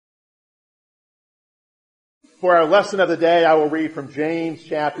For our lesson of the day, I will read from James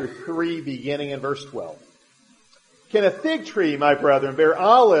chapter 3, beginning in verse 12. Can a fig tree, my brethren, bear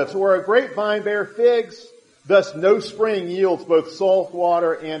olives, or a grapevine bear figs? Thus no spring yields both salt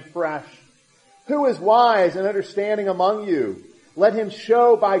water and fresh. Who is wise and understanding among you? Let him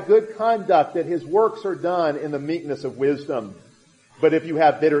show by good conduct that his works are done in the meekness of wisdom. But if you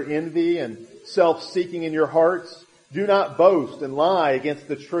have bitter envy and self-seeking in your hearts, do not boast and lie against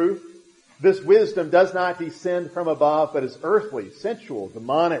the truth. This wisdom does not descend from above, but is earthly, sensual,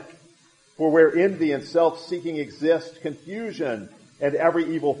 demonic. For where envy and self-seeking exist, confusion and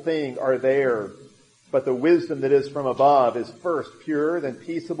every evil thing are there. But the wisdom that is from above is first pure, then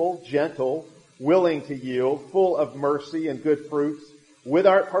peaceable, gentle, willing to yield, full of mercy and good fruits,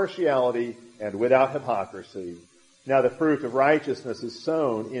 without partiality and without hypocrisy. Now the fruit of righteousness is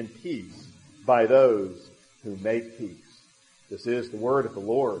sown in peace by those who make peace. This is the word of the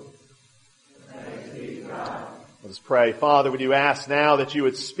Lord. Let us pray. Father, would you ask now that you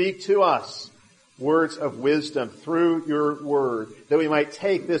would speak to us words of wisdom through your word, that we might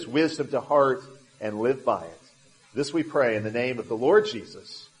take this wisdom to heart and live by it. This we pray in the name of the Lord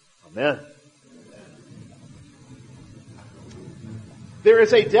Jesus. Amen. There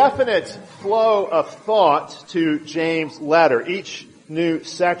is a definite flow of thought to James' letter. Each new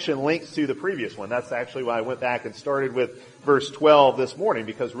section links to the previous one. That's actually why I went back and started with verse 12 this morning,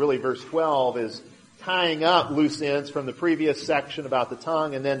 because really verse 12 is tying up loose ends from the previous section about the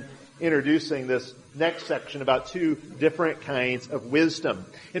tongue and then introducing this next section about two different kinds of wisdom.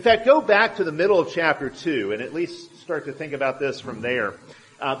 In fact, go back to the middle of chapter 2 and at least start to think about this from there.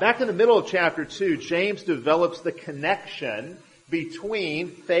 Back in the middle of chapter 2, James develops the connection between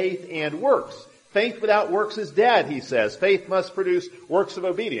faith and works. Faith without works is dead, he says. Faith must produce works of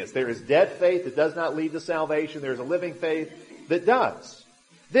obedience. There is dead faith that does not lead to salvation. There is a living faith that does.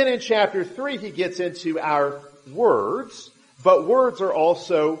 Then in chapter 3, he gets into our words, but words are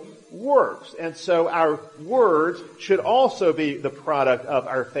also works. And so our words should also be the product of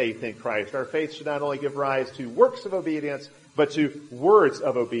our faith in Christ. Our faith should not only give rise to works of obedience, but to words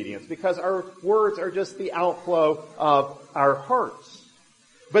of obedience, because our words are just the outflow of our hearts.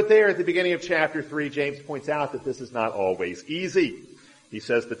 But there at the beginning of chapter 3, James points out that this is not always easy. He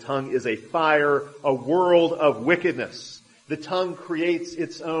says the tongue is a fire, a world of wickedness. The tongue creates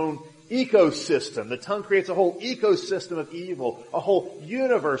its own ecosystem. The tongue creates a whole ecosystem of evil, a whole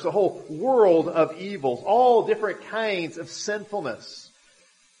universe, a whole world of evils, all different kinds of sinfulness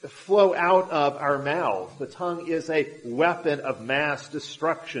that flow out of our mouth. The tongue is a weapon of mass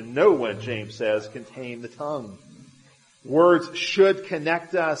destruction. No one, James says, can tame the tongue. Words should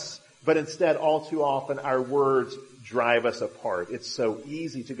connect us, but instead all too often our words drive us apart. It's so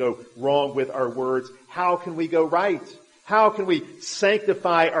easy to go wrong with our words. How can we go right? How can we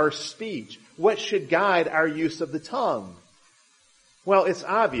sanctify our speech? What should guide our use of the tongue? Well, it's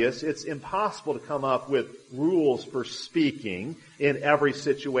obvious. It's impossible to come up with rules for speaking in every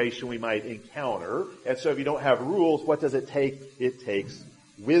situation we might encounter. And so if you don't have rules, what does it take? It takes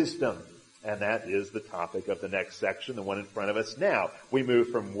wisdom. And that is the topic of the next section, the one in front of us now. We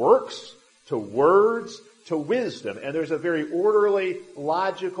move from works to words to wisdom. And there's a very orderly,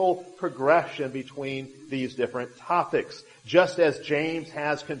 logical progression between these different topics. Just as James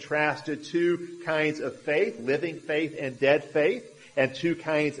has contrasted two kinds of faith, living faith and dead faith, and two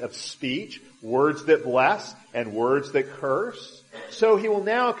kinds of speech, words that bless and words that curse, so he will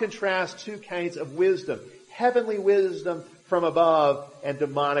now contrast two kinds of wisdom, heavenly wisdom from above and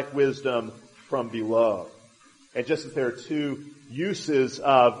demonic wisdom from below. And just as there are two uses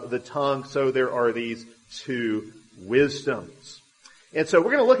of the tongue, so there are these two wisdoms. And so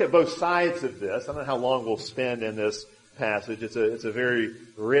we're going to look at both sides of this. I don't know how long we'll spend in this passage. It's a very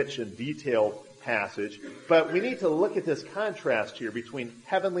rich and detailed passage. But we need to look at this contrast here between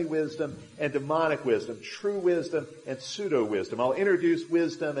heavenly wisdom and demonic wisdom, true wisdom and pseudo-wisdom. I'll introduce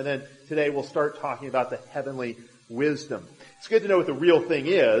wisdom, and then today we'll start talking about the heavenly wisdom. It's good to know what the real thing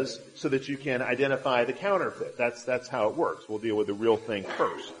is so that you can identify the counterfeit. That's how it works. We'll deal with the real thing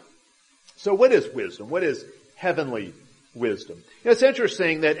first. So what is wisdom? What is heavenly wisdom? It's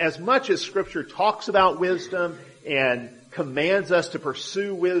interesting that as much as Scripture talks about wisdom and commands us to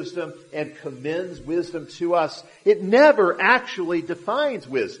pursue wisdom and commends wisdom to us, it never actually defines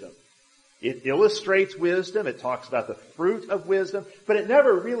wisdom. It illustrates wisdom, it talks about the fruit of wisdom, but it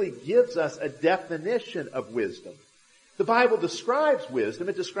never really gives us a definition of wisdom. The Bible describes wisdom,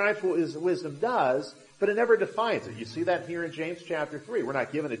 it describes what wisdom does, but it never defines it. You see that here in James chapter 3. We're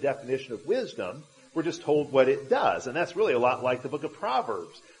not given a definition of wisdom. We're just told what it does. And that's really a lot like the book of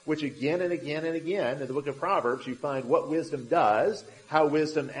Proverbs, which again and again and again in the book of Proverbs you find what wisdom does, how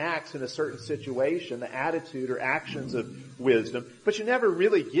wisdom acts in a certain situation, the attitude or actions of wisdom, but you never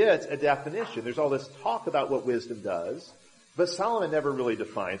really get a definition. There's all this talk about what wisdom does, but Solomon never really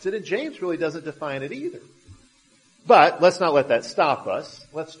defines it, and James really doesn't define it either. But let's not let that stop us.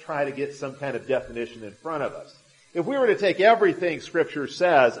 Let's try to get some kind of definition in front of us. If we were to take everything Scripture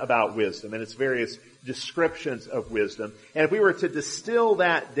says about wisdom and its various descriptions of wisdom, and if we were to distill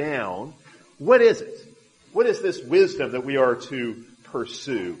that down, what is it? What is this wisdom that we are to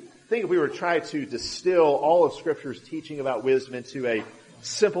pursue? I think if we were to try to distill all of Scripture's teaching about wisdom into a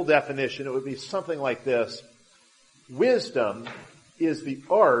simple definition, it would be something like this. Wisdom is the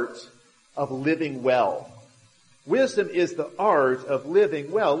art of living well. Wisdom is the art of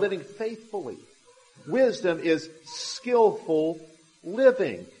living well, living faithfully. Wisdom is skillful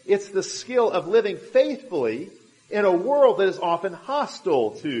living. It's the skill of living faithfully in a world that is often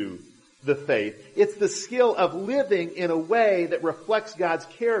hostile to the faith. It's the skill of living in a way that reflects God's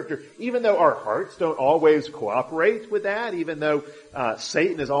character, even though our hearts don't always cooperate with that, even though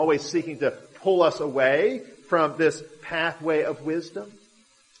Satan is always seeking to pull us away from this pathway of wisdom.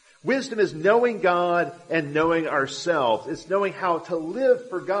 Wisdom is knowing God and knowing ourselves. It's knowing how to live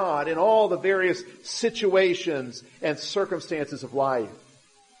for God in all the various situations and circumstances of life.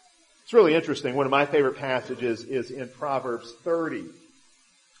 It's really interesting. One of my favorite passages is in Proverbs 30,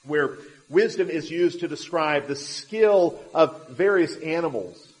 where wisdom is used to describe the skill of various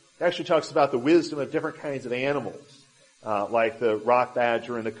animals. It actually talks about the wisdom of different kinds of animals, like the rock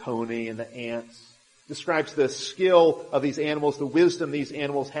badger and the coney and the ants. Describes the skill of these animals, the wisdom these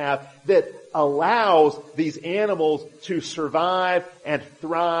animals have that allows these animals to survive and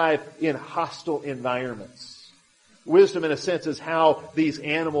thrive in hostile environments. Wisdom, in a sense, is how these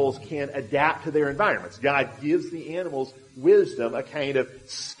animals can adapt to their environments. God gives the animals wisdom, a kind of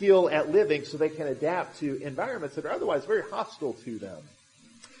skill at living, so they can adapt to environments that are otherwise very hostile to them.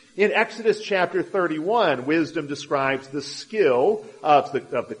 In Exodus chapter 31, wisdom describes the skill of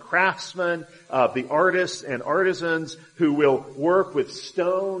the craftsmen, of the artists and artisans who will work with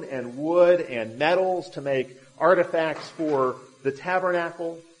stone and wood and metals to make artifacts for the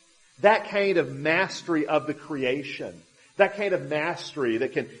tabernacle. That kind of mastery of the creation, that kind of mastery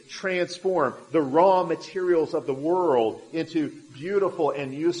that can transform the raw materials of the world into beautiful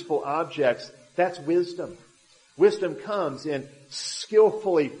and useful objects, that's wisdom. Wisdom comes in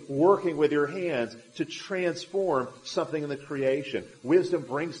skillfully working with your hands to transform something in the creation. Wisdom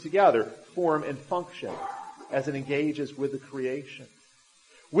brings together form and function as it engages with the creation.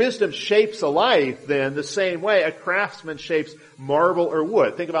 Wisdom shapes a life, then, the same way a craftsman shapes marble or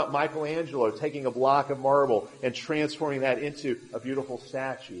wood. Think about Michelangelo taking a block of marble and transforming that into a beautiful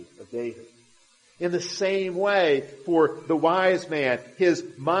statue of David. In the same way, for the wise man, his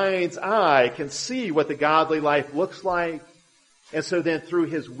mind's eye can see what the godly life looks like. And so then through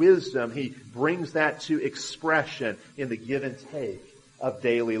his wisdom, he brings that to expression in the give and take of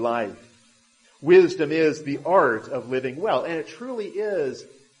daily life. Wisdom is the art of living well. And it truly is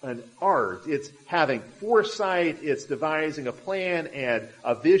an art. It's having foresight. It's devising a plan and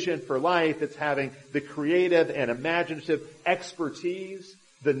a vision for life. It's having the creative and imaginative expertise,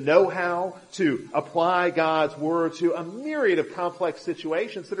 the know-how to apply God's Word to a myriad of complex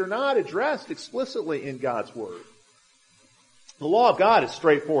situations that are not addressed explicitly in God's Word. The law of God is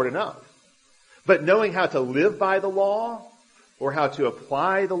straightforward enough. But knowing how to live by the law or how to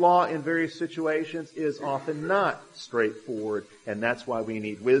apply the law in various situations is often not straightforward, and that's why we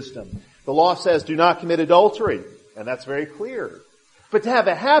need wisdom. The law says, do not commit adultery, and that's very clear. But to have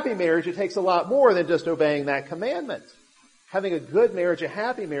a happy marriage, it takes a lot more than just obeying that commandment. Having a good marriage, a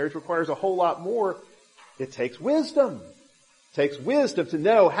happy marriage, requires a whole lot more. It takes wisdom. It takes wisdom to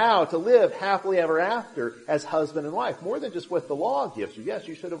know how to live happily ever after as husband and wife. More than just what the law gives you. Yes,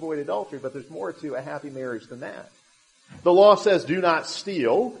 you should avoid adultery, but there's more to a happy marriage than that. The law says do not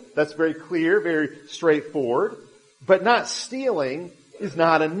steal. That's very clear, very straightforward. But not stealing is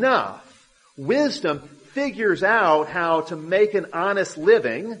not enough. Wisdom figures out how to make an honest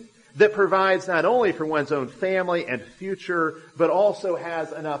living that provides not only for one's own family and future, but also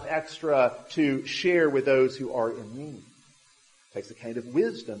has enough extra to share with those who are in need. It takes a kind of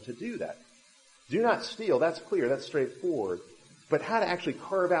wisdom to do that. Do not steal, that's clear, that's straightforward. But how to actually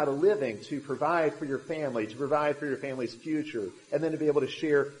carve out a living to provide for your family, to provide for your family's future, and then to be able to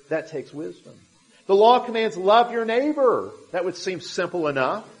share, that takes wisdom. The law commands love your neighbor. That would seem simple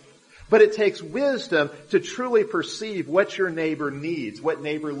enough. But it takes wisdom to truly perceive what your neighbor needs, what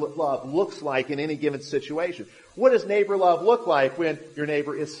neighbor love looks like in any given situation. What does neighbor love look like when your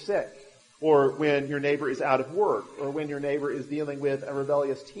neighbor is sick? or when your neighbor is out of work, or when your neighbor is dealing with a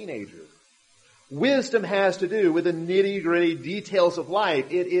rebellious teenager. Wisdom has to do with the nitty-gritty details of life.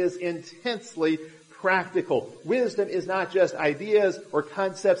 It is intensely practical. Wisdom is not just ideas or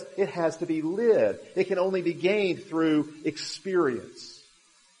concepts. It has to be lived. It can only be gained through experience,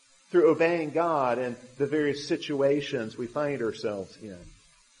 through obeying God in the various situations we find ourselves in.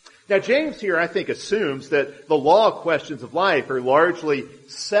 Now, James here, I think, assumes that the law questions of life are largely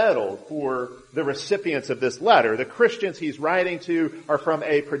settled for the recipients of this letter. The Christians he's writing to are from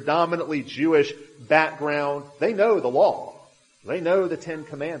a predominantly Jewish background. They know the law. They know the Ten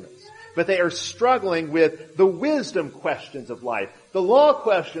Commandments. But they are struggling with the wisdom questions of life. The law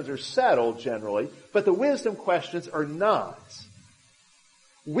questions are settled generally, but the wisdom questions are not.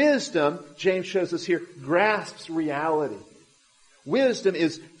 Wisdom, James shows us here, grasps reality. Wisdom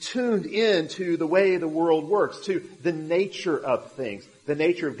is tuned into the way the world works, to the nature of things. The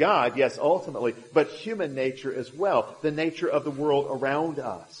nature of God, yes, ultimately, but human nature as well. The nature of the world around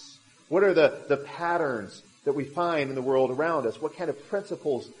us. What are the patterns that we find in the world around us? What kind of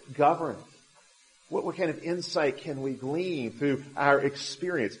principles govern it? What kind of insight can we glean through our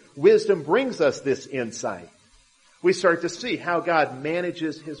experience? Wisdom brings us this insight. We start to see how God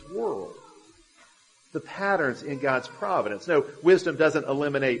manages His world. The patterns in God's providence. No, wisdom doesn't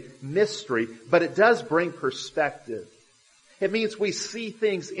eliminate mystery, but it does bring perspective. It means we see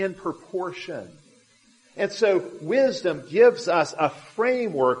things in proportion. And so wisdom gives us a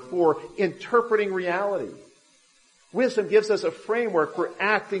framework for interpreting reality. Wisdom gives us a framework for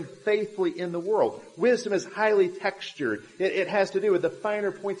acting faithfully in the world. Wisdom is highly textured. It has to do with the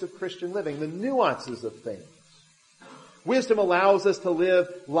finer points of Christian living, the nuances of things. Wisdom allows us to live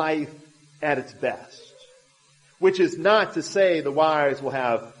life at its best, which is not to say the wise will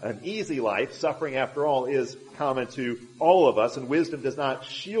have an easy life. Suffering, after all, is common to all of us, and wisdom does not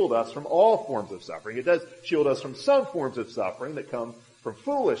shield us from all forms of suffering. It does shield us from some forms of suffering that come from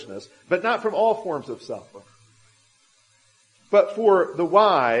foolishness, but not from all forms of suffering. But for the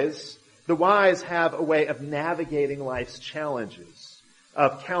wise have a way of navigating life's challenges,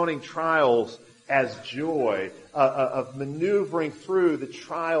 of counting trials as joy, of maneuvering through the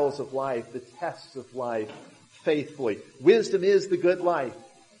trials of life, the tests of life faithfully. Wisdom is the good life.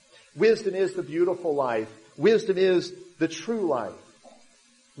 Wisdom is the beautiful life. Wisdom is the true life.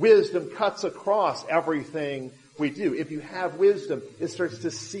 Wisdom cuts across everything we do. If you have wisdom, it starts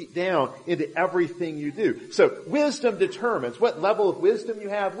to seep down into everything you do. So wisdom determines what level of wisdom you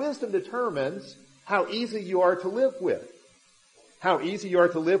have. Wisdom determines how easy you are to live with. How easy you are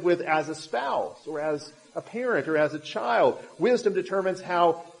to live with as a spouse or as a parent or as a child. Wisdom determines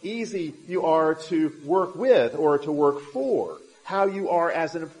how easy you are to work with or to work for. How you are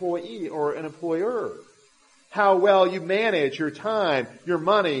as an employee or an employer. How well you manage your time, your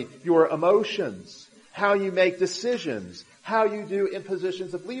money, your emotions. How you make decisions. How you do in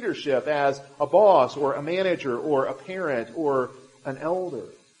positions of leadership as a boss or a manager or a parent or an elder.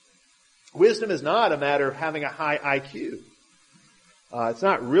 Wisdom is not a matter of having a high IQ. It's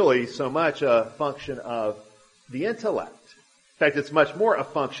not really so much a function of the intellect. In fact, it's much more a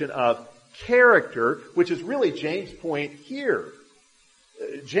function of character, which is really James' point here.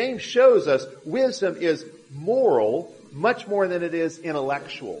 James shows us wisdom is moral much more than it is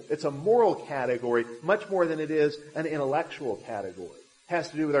intellectual. It's a moral category much more than it is an intellectual category. It has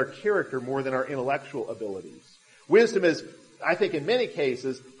to do with our character more than our intellectual abilities. Wisdom is, I think in many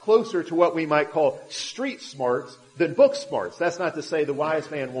cases, closer to what we might call street smarts than book smarts. That's not to say the wise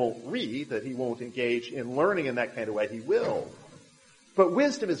man won't read, that he won't engage in learning in that kind of way. He will. But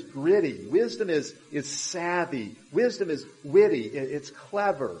wisdom is gritty. Wisdom is savvy. Wisdom is witty. It's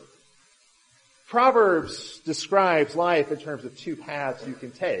clever. Proverbs describes life in terms of two paths you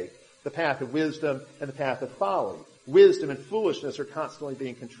can take. The path of wisdom and the path of folly. Wisdom and foolishness are constantly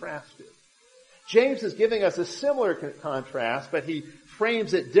being contrasted. James is giving us a similar contrast, but he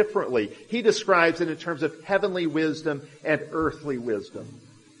frames it differently. He describes it in terms of heavenly wisdom and earthly wisdom.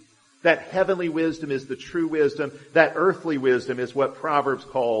 That heavenly wisdom is the true wisdom. That earthly wisdom is what Proverbs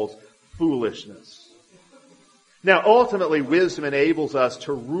calls foolishness. Now, ultimately, wisdom enables us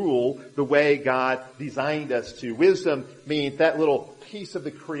to rule the way God designed us to. Wisdom means that little piece of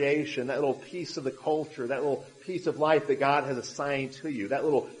the creation, that little piece of the culture, that little piece of life that God has assigned to you, that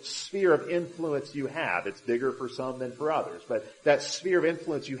little sphere of influence you have. It's bigger for some than for others, but that sphere of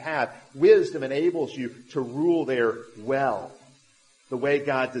influence you have, wisdom enables you to rule there well, the way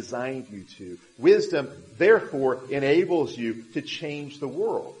God designed you to. Wisdom, therefore, enables you to change the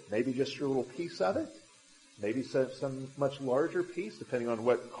world. Maybe just your little piece of it. Maybe some much larger piece, depending on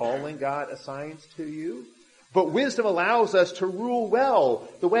what calling God assigns to you. But wisdom allows us to rule well,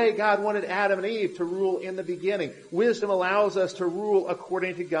 the way God wanted Adam and Eve to rule in the beginning. Wisdom allows us to rule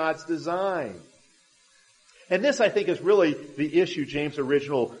according to God's design. And this, I think, is really the issue James'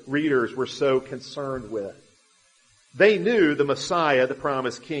 original readers were so concerned with. They knew the Messiah, the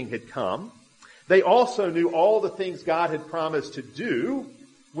promised king, had come. They also knew all the things God had promised to do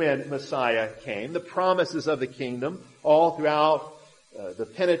when Messiah came, the promises of the kingdom, all throughout the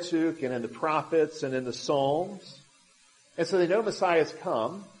Pentateuch and in the prophets and in the Psalms. And so they know Messiah's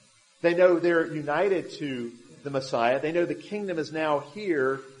come. They know they're united to the Messiah. They know the kingdom is now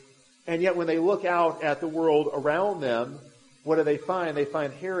here. And yet when they look out at the world around them, what do they find? They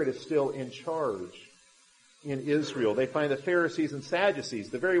find Herod is still in charge in Israel. They find the Pharisees and Sadducees,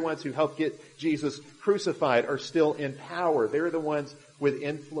 the very ones who helped get Jesus crucified, are still in power. They're the ones with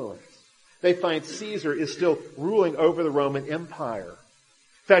influence. They find Caesar is still ruling over the Roman Empire.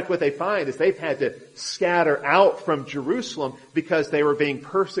 In fact, what they find is they've had to scatter out from Jerusalem because they were being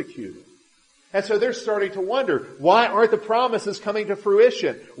persecuted. And so they're starting to wonder, why aren't the promises coming to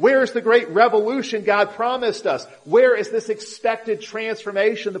fruition? Where is the great revolution God promised us? Where is this expected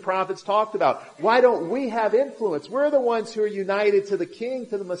transformation the prophets talked about? Why don't we have influence? We're the ones who are united to the King,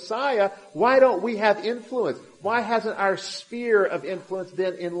 to the Messiah. Why don't we have influence? Why hasn't our sphere of influence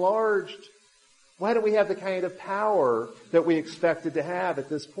been enlarged? Why don't we have the kind of power that we expected to have at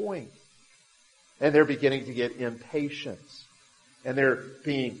this point? And they're beginning to get impatient. And they're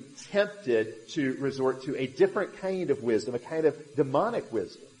being tempted to resort to a different kind of wisdom, a kind of demonic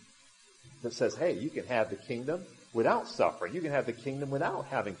wisdom that says, hey, you can have the kingdom without suffering. You can have the kingdom without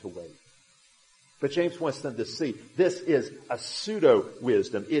having to wait. But James wants them to see this is a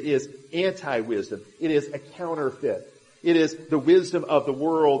pseudo-wisdom. It is anti-wisdom. It is a counterfeit. It is the wisdom of the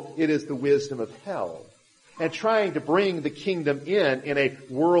world. It is the wisdom of hell. And trying to bring the kingdom in a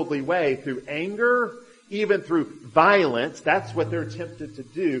worldly way through anger, even through violence, that's what they're tempted to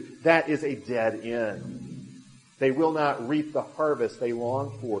do. That is a dead end. They will not reap the harvest they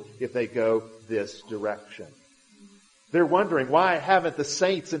long for if they go this direction. They're wondering, why haven't the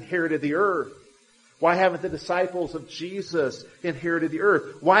saints inherited the earth? Why haven't the disciples of Jesus inherited the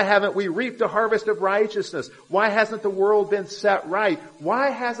earth? Why haven't we reaped a harvest of righteousness? Why hasn't the world been set right? Why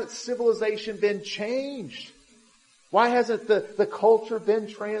hasn't civilization been changed? Why hasn't the culture been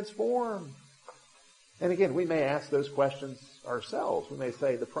transformed? And again, we may ask those questions ourselves. We may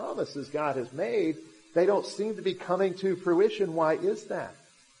say, the promises God has made, they don't seem to be coming to fruition. Why is that?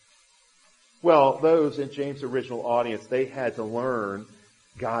 Well, those in James' original audience, they had to learn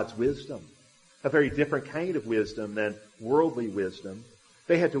God's wisdom. A very different kind of wisdom than worldly wisdom.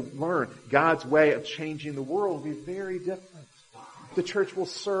 They had to learn God's way of changing the world will be very different. The church will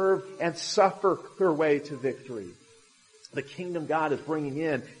serve and suffer their way to victory. The kingdom God is bringing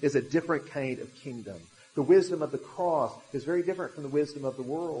in is a different kind of kingdom. The wisdom of the cross is very different from the wisdom of the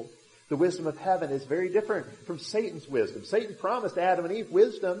world. The wisdom of heaven is very different from Satan's wisdom. Satan promised Adam and Eve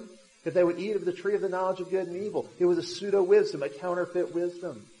wisdom if they would eat of the tree of the knowledge of good and evil. It was a pseudo-wisdom, a counterfeit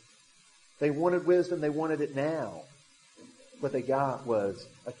wisdom. They wanted wisdom, they wanted it now. What they got was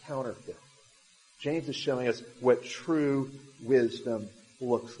a counterfeit. James is showing us what true wisdom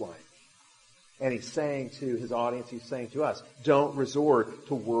looks like. And he's saying to his audience, he's saying to us, don't resort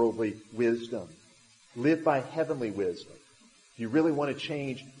to worldly wisdom. Live by heavenly wisdom. If you really want to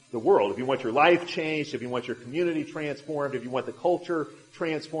change the world, if you want your life changed, if you want your community transformed, if you want the culture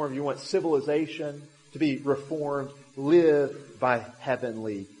transformed, if you want civilization to be reformed, live by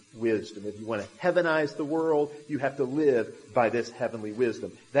heavenly wisdom. If you want to heavenize the world, you have to live by this heavenly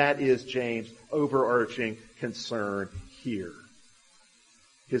wisdom. That is James' overarching concern here.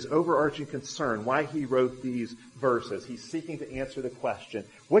 His overarching concern, why he wrote these verses. He's seeking to answer the question,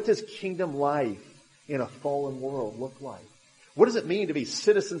 what does kingdom life in a fallen world look like? What does it mean to be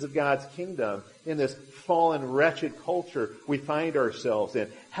citizens of God's kingdom in this fallen, wretched culture we find ourselves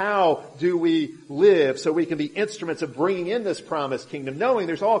in? How do we live so we can be instruments of bringing in this promised kingdom, knowing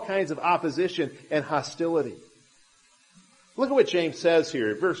there's all kinds of opposition and hostility? Look at what James says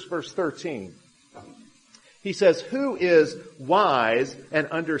here, verse 13. He says, who is wise and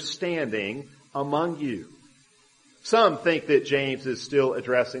understanding among you? Some think that James is still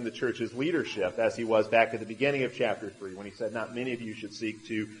addressing the church's leadership as he was back at the beginning of chapter 3 when he said, not many of you should seek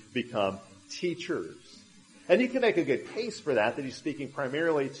to become teachers. And you can make a good case for that he's speaking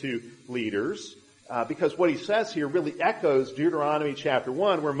primarily to leaders, because what he says here really echoes Deuteronomy chapter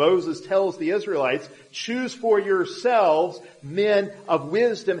 1, where Moses tells the Israelites, choose for yourselves men of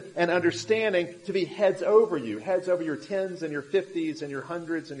wisdom and understanding to be heads over you, heads over your tens and your 50s and your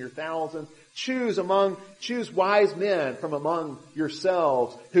hundreds and your thousands, Choose wise men from among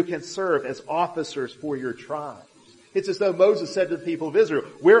yourselves who can serve as officers for your tribes. It's as though Moses said to the people of Israel,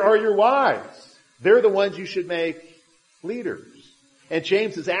 where are your wise? They're the ones you should make leaders. And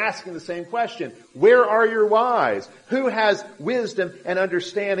James is asking the same question. Where are your wise? Who has wisdom and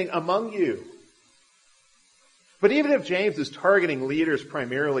understanding among you? But even if James is targeting leaders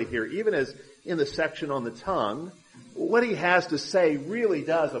primarily here, even as in the section on the tongue, what he has to say really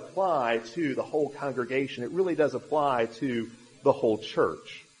does apply to the whole congregation. It really does apply to the whole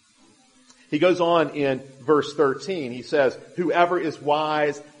church. He goes on in verse 13. He says, whoever is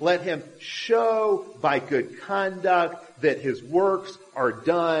wise, let him show by good conduct that his works are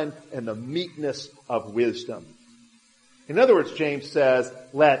done in the meekness of wisdom. In other words, James says,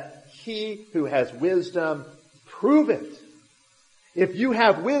 let he who has wisdom prove it. If you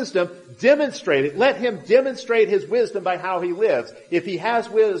have wisdom, demonstrate it. Let him demonstrate his wisdom by how he lives. If he has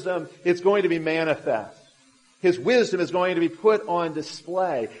wisdom, it's going to be manifest. His wisdom is going to be put on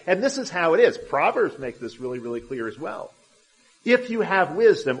display. And this is how it is. Proverbs make this really, really clear as well. If you have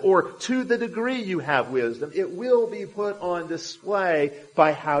wisdom, or to the degree you have wisdom, it will be put on display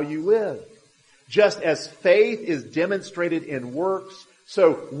by how you live. Just as faith is demonstrated in works,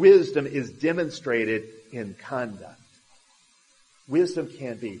 so wisdom is demonstrated in conduct. Wisdom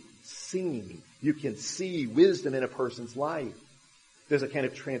can be seen. You can see wisdom in a person's life. There's a kind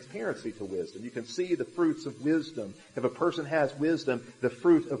of transparency to wisdom. You can see the fruits of wisdom. If a person has wisdom, the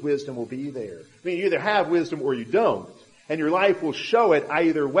fruit of wisdom will be there. I mean, you either have wisdom or you don't. And your life will show it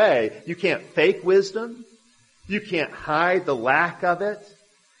either way. You can't fake wisdom. You can't hide the lack of it.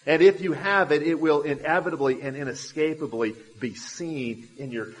 And if you have it, it will inevitably and inescapably be seen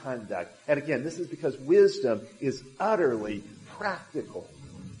in your conduct. And again, this is because wisdom is utterly practical.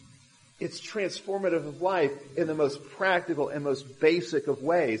 It's transformative of life in the most practical and most basic of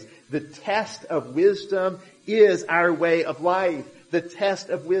ways. The test of wisdom is our way of life. The test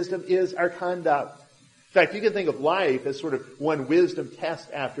of wisdom is our conduct. In fact, you can think of life as sort of one wisdom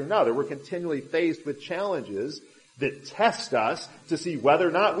test after another. We're continually faced with challenges that test us to see whether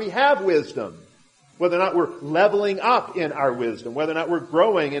or not we have wisdom, whether or not we're leveling up in our wisdom, whether or not we're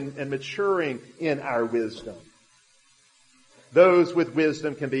growing and maturing in our wisdom. Those with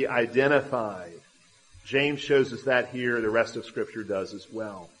wisdom can be identified. James shows us that here. The rest of Scripture does as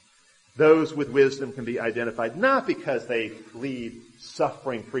well. Those with wisdom can be identified not because they lead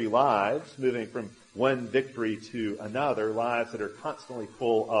suffering-free lives, moving from one victory to another, lives that are constantly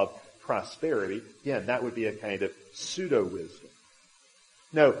full of prosperity. Again, that would be a kind of pseudo-wisdom.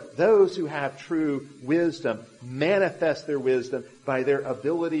 No, those who have true wisdom manifest their wisdom by their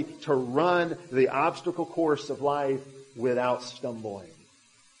ability to run the obstacle course of life without stumbling.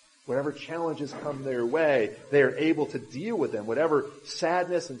 Whatever challenges come their way, they are able to deal with them. Whatever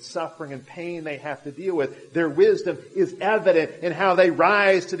sadness and suffering and pain they have to deal with, their wisdom is evident in how they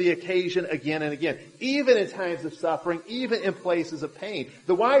rise to the occasion again and again. Even in times of suffering, even in places of pain.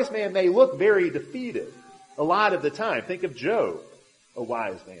 The wise man may look very defeated a lot of the time. Think of Job, a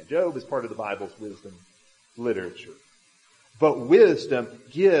wise man. Job is part of the Bible's wisdom literature. But wisdom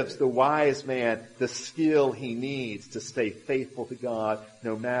gives the wise man the skill he needs to stay faithful to God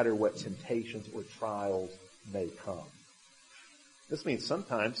no matter what temptations or trials may come. This means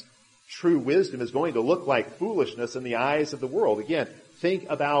sometimes true wisdom is going to look like foolishness in the eyes of the world. Again, think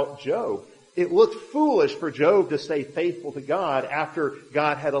about Job. It looked foolish for Job to stay faithful to God after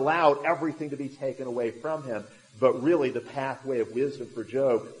God had allowed everything to be taken away from him. But really the pathway of wisdom for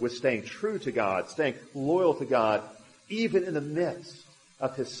Job was staying true to God, staying loyal to God, even in the midst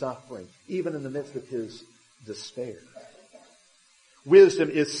of his suffering, even in the midst of his despair. Wisdom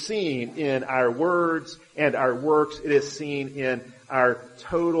is seen in our words and our works. It is seen in our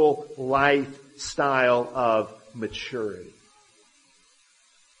total lifestyle of maturity.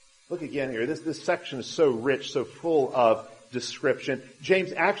 Look again here. This section is so rich, so full of description.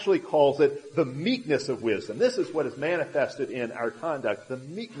 James actually calls it the meekness of wisdom. This is what is manifested in our conduct, the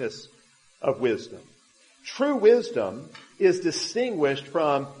meekness of wisdom. True wisdom is distinguished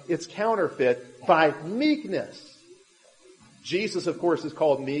from its counterfeit by meekness. Jesus, of course, is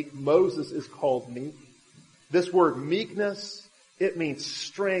called meek. Moses is called meek. This word meekness, it means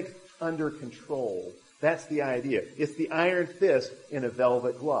strength under control. That's the idea. It's the iron fist in a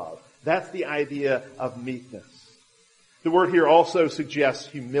velvet glove. That's the idea of meekness. The word here also suggests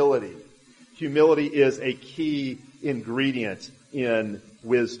humility. Humility is a key ingredient in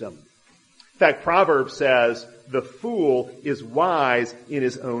wisdom. In fact, Proverbs says, the fool is wise in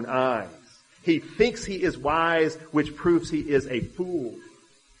his own eyes. He thinks he is wise, which proves he is a fool.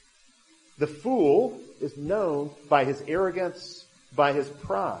 The fool is known by his arrogance, by his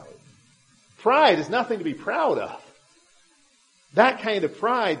pride. Pride is nothing to be proud of. That kind of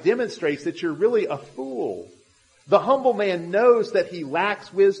pride demonstrates that you're really a fool. The humble man knows that he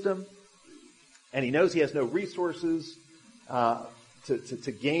lacks wisdom, and he knows he has no resources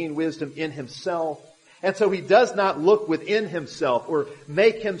to gain wisdom in himself. And so he does not look within himself or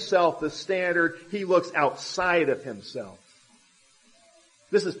make himself the standard. He looks outside of himself.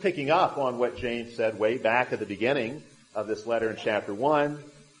 This is picking up on what James said way back at the beginning of this letter in chapter 1.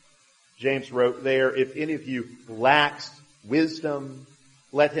 James wrote there, if any of you lacks wisdom,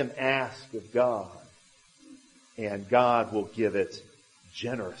 let him ask of God, and God will give it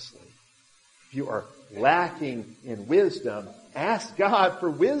generously. If you are lacking in wisdom, ask God for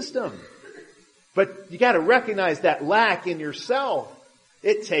wisdom. But you got to recognize that lack in yourself.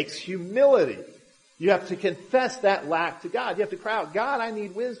 It takes humility. You have to confess that lack to God. You have to cry out, God, I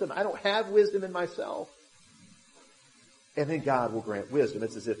need wisdom. I don't have wisdom in myself. And then God will grant wisdom.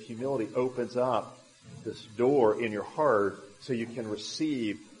 It's as if humility opens up this door in your heart so you can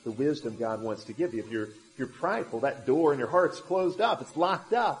receive the wisdom God wants to give you. If you're prideful, that door in your heart's closed up. It's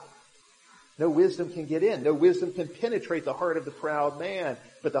locked up. No wisdom can get in. No wisdom can penetrate the heart of the proud man.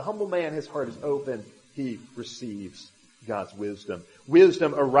 But the humble man, his heart is open. He receives God's wisdom.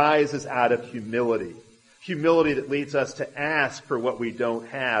 Wisdom arises out of humility. Humility that leads us to ask for what we don't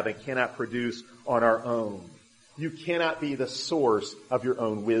have and cannot produce on our own. You cannot be the source of your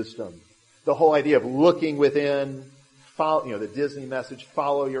own wisdom. The whole idea of looking within, follow, the Disney message,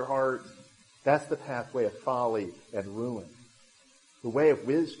 follow your heart, that's the pathway of folly and ruin. The way of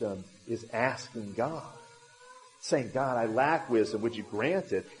wisdom is asking God. Saying, God, I lack wisdom. Would you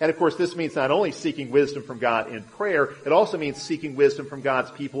grant it? And of course, this means not only seeking wisdom from God in prayer, it also means seeking wisdom from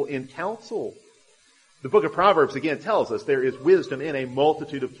God's people in counsel. The book of Proverbs again tells us there is wisdom in a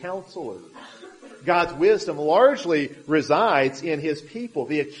multitude of counselors. God's wisdom largely resides in His people,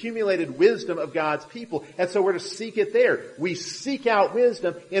 the accumulated wisdom of God's people. And so we're to seek it there. We seek out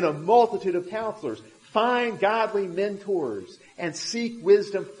wisdom in a multitude of counselors. Find godly mentors and seek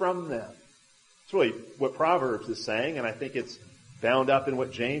wisdom from them. It's really what Proverbs is saying, and I think it's bound up in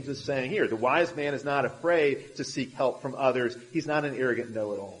what James is saying here. The wise man is not afraid to seek help from others. He's not an arrogant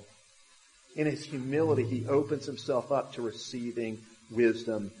know-it-all. In his humility, he opens himself up to receiving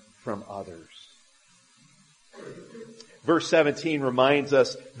wisdom from others. Verse 17 reminds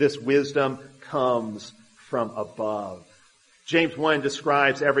us this wisdom comes from above. James 1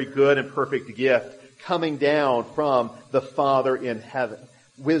 describes every good and perfect gift coming down from the Father in heaven.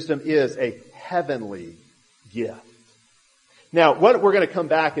 Wisdom is a heavenly gift. Now, what we're going to come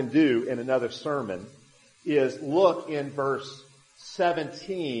back and do in another sermon is look in verse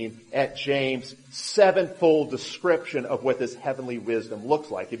 17 at James' sevenfold description of what this heavenly wisdom looks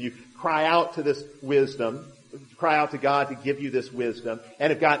like. If you cry out to this wisdom, cry out to God to give you this wisdom,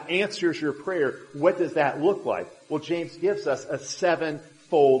 and if God answers your prayer, what does that look like? Well, James gives us a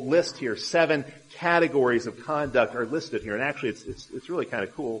sevenfold list here. 7 categories of conduct are listed here, and actually it's really kind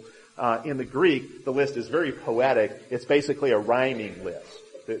of cool. In the Greek, the list is very poetic. It's basically a rhyming list.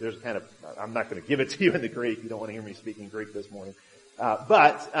 There's kind of, I'm not going to give it to you in the Greek. You don't want to hear me speaking Greek this morning.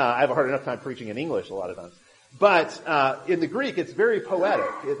 But I have a hard enough time preaching in English a lot of times. But in the Greek, it's very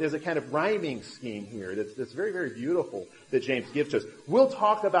poetic. There's a kind of rhyming scheme here that's very, very beautiful that James gives to us. We'll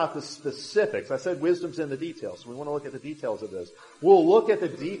talk about the specifics. I said wisdom's in the details, so we want to look at the details of this. We'll look at the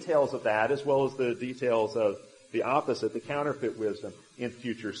details of that as well as the details of the opposite, the counterfeit wisdom, in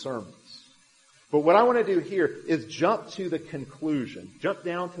future sermons. But what I want to do here is jump to the conclusion. Jump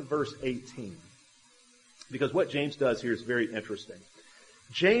down to verse 18. Because what James does here is very interesting.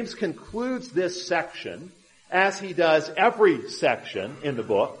 James concludes this section, as he does every section in the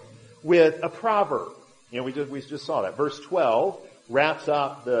book, with a proverb. We just saw that. Verse 12 wraps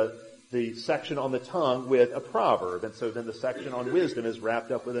up the section on the tongue with a proverb. And so then the section on wisdom is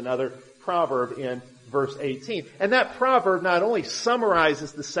wrapped up with another proverb in verse 18. And that proverb not only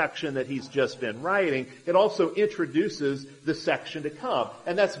summarizes the section that he's just been writing, it also introduces the section to come.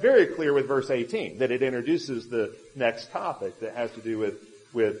 And that's very clear with verse 18, that it introduces the next topic that has to do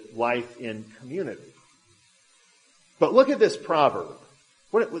with life in community. But look at this proverb.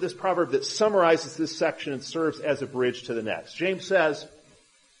 This proverb that summarizes this section and serves as a bridge to the next. James says,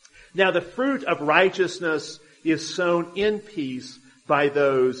 "Now the fruit of righteousness is sown in peace by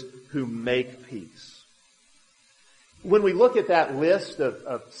those who make peace." When we look at that list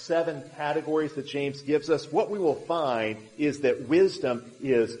of 7 categories that James gives us, what we will find is that wisdom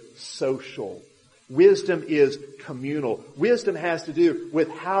is social. Wisdom is communal. Wisdom has to do with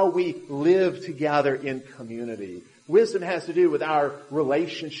how we live together in community. Wisdom has to do with our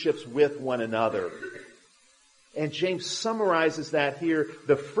relationships with one another. And James summarizes that here.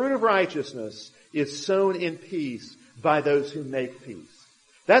 The fruit of righteousness is sown in peace by those who make peace.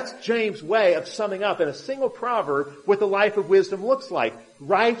 That's James' way of summing up in a single proverb what the life of wisdom looks like.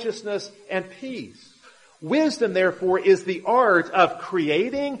 Righteousness and peace. Wisdom, therefore, is the art of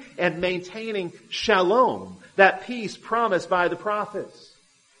creating and maintaining shalom, that peace promised by the prophets.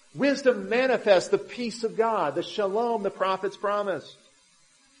 Wisdom manifests the peace of God, the shalom the prophets promised.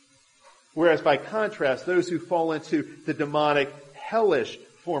 Whereas by contrast, those who fall into the demonic, hellish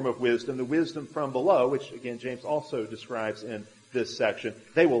form of wisdom, the wisdom from below, which again James also describes in this section,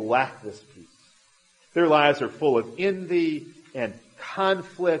 they will lack this peace. Their lives are full of envy and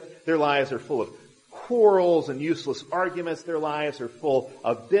conflict. Their lives are full of quarrels and useless arguments. Their lives are full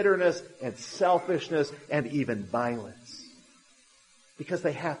of bitterness and selfishness and even violence. Because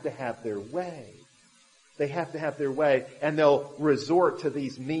they have to have their way. They have to have their way, and they'll resort to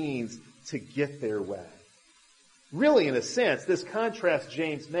these means to get their way. Really, in a sense, this contrast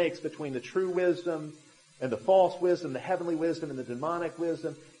James makes between the true wisdom and the false wisdom, the heavenly wisdom and the demonic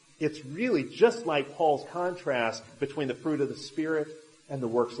wisdom, it's really just like Paul's contrast between the fruit of the Spirit and the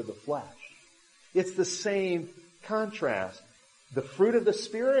works of the flesh. It's the same contrast. The fruit of the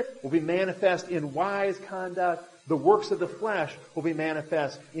Spirit will be manifest in wise conduct. The works of the flesh will be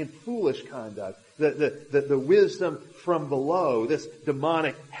manifest in foolish conduct. The wisdom from below, this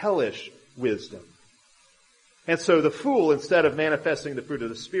demonic, hellish wisdom. And so the fool, instead of manifesting the fruit of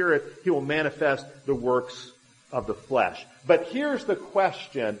the Spirit, he will manifest the works of the flesh. But here's the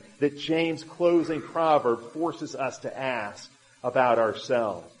question that James' closing proverb forces us to ask about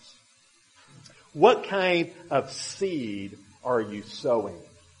ourselves. What kind of seed are you sowing?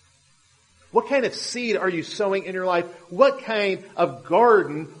 What kind of seed are you sowing in your life? What kind of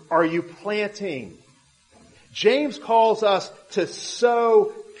garden are you planting? James calls us to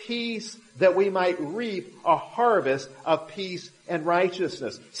sow peace that we might reap a harvest of peace and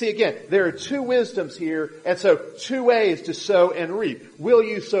righteousness. See, again, there are two wisdoms here, and so two ways to sow and reap. Will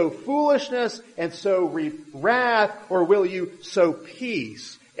you sow foolishness and so reap wrath, or will you sow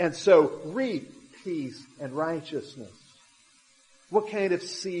peace and so reap peace and righteousness? What kind of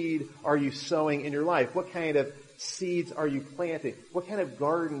seed are you sowing in your life? What kind of seeds are you planting? What kind of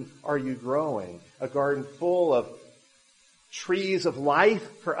garden are you growing? A garden full of trees of life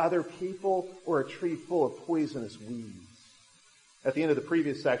for other people, or a tree full of poisonous weeds? At the end of the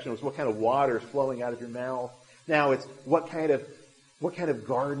previous section was what kind of water is flowing out of your mouth. Now it's what kind of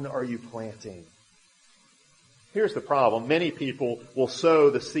garden are you planting? Here's the problem. Many people will sow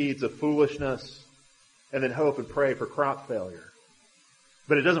the seeds of foolishness and then hope and pray for crop failure.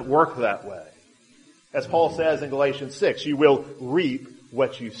 But it doesn't work that way. As Paul says in Galatians 6, you will reap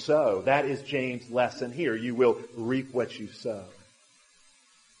what you sow. That is James' lesson here. You will reap what you sow.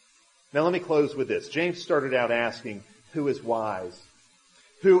 Now let me close with this. James started out asking, who is wise?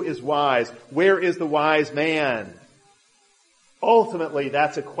 Who is wise? Where is the wise man? Ultimately,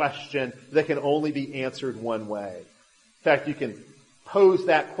 that's a question that can only be answered one way. In fact, you can pose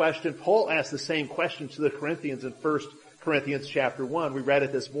that question. Paul asked the same question to the Corinthians in 1 Corinthians chapter 1. We read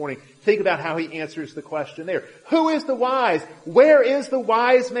it this morning. Think about how he answers the question there. Who is the wise? Where is the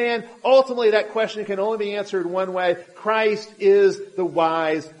wise man? Ultimately, that question can only be answered one way. Christ is the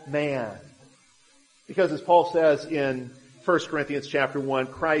wise man. Because as Paul says in 1 Corinthians chapter 1,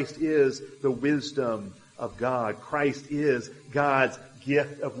 Christ is the wisdom of God. Christ is God's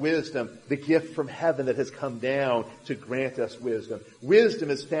gift of wisdom, the gift from heaven that has come down to grant us wisdom. Wisdom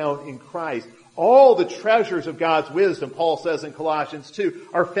is found in Christ. All the treasures of God's wisdom, Paul says in Colossians 2,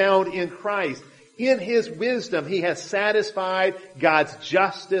 are found in Christ. In His wisdom, He has satisfied God's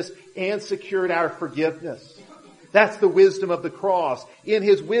justice and secured our forgiveness. That's the wisdom of the cross. In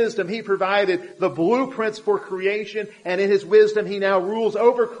His wisdom, He provided the blueprints for creation, and in His wisdom, He now rules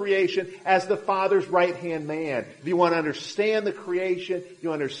over creation as the Father's right-hand man. If you want to understand the creation,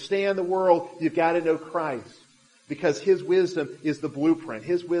 you understand the world, you've got to know Christ. Because His wisdom is the blueprint.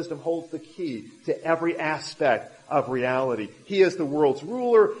 His wisdom holds the key to every aspect of reality. He is the world's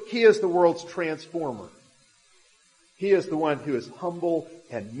ruler. He is the world's transformer. He is the one who is humble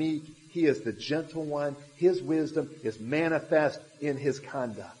and meek. He is the gentle one. His wisdom is manifest in His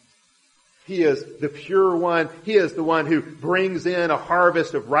conduct. He is the pure one. He is the one who brings in a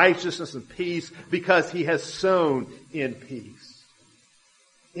harvest of righteousness and peace because He has sown in peace.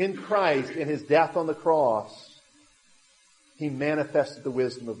 In Christ, in His death on the cross, He manifested the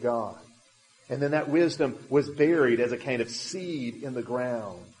wisdom of God. And then that wisdom was buried as a kind of seed in the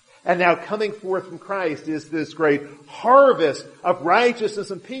ground. And now coming forth from Christ is this great harvest of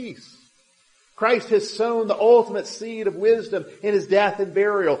righteousness and peace. Christ has sown the ultimate seed of wisdom in his death and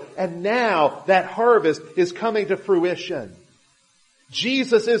burial, and now that harvest is coming to fruition.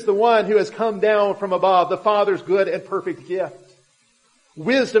 Jesus is the one who has come down from above, the Father's good and perfect gift.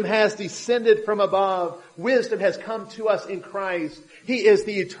 Wisdom has descended from above. Wisdom has come to us in Christ. He is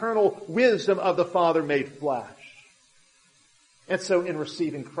the eternal wisdom of the Father made flesh. And so in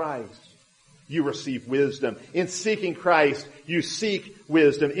receiving Christ, you receive wisdom. In seeking Christ, you seek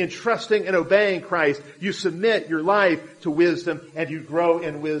wisdom. In trusting and obeying Christ, you submit your life to wisdom and you grow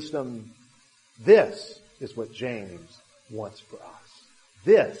in wisdom. This is what James wants for us.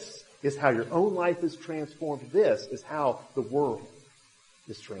 This is how your own life is transformed. This is how the world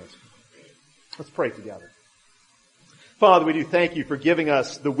is transformed. Let's pray together. Father, we do thank you for giving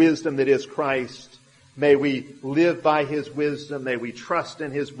us the wisdom that is Christ. May we live by his wisdom. May we trust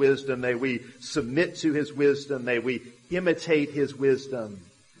in his wisdom. May we submit to his wisdom. May we imitate his wisdom.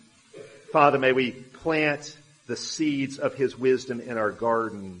 Father, may we plant the seeds of his wisdom in our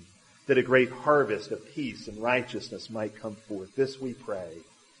garden, that a great harvest of peace and righteousness might come forth. This we pray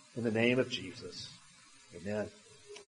in the name of Jesus. Amen.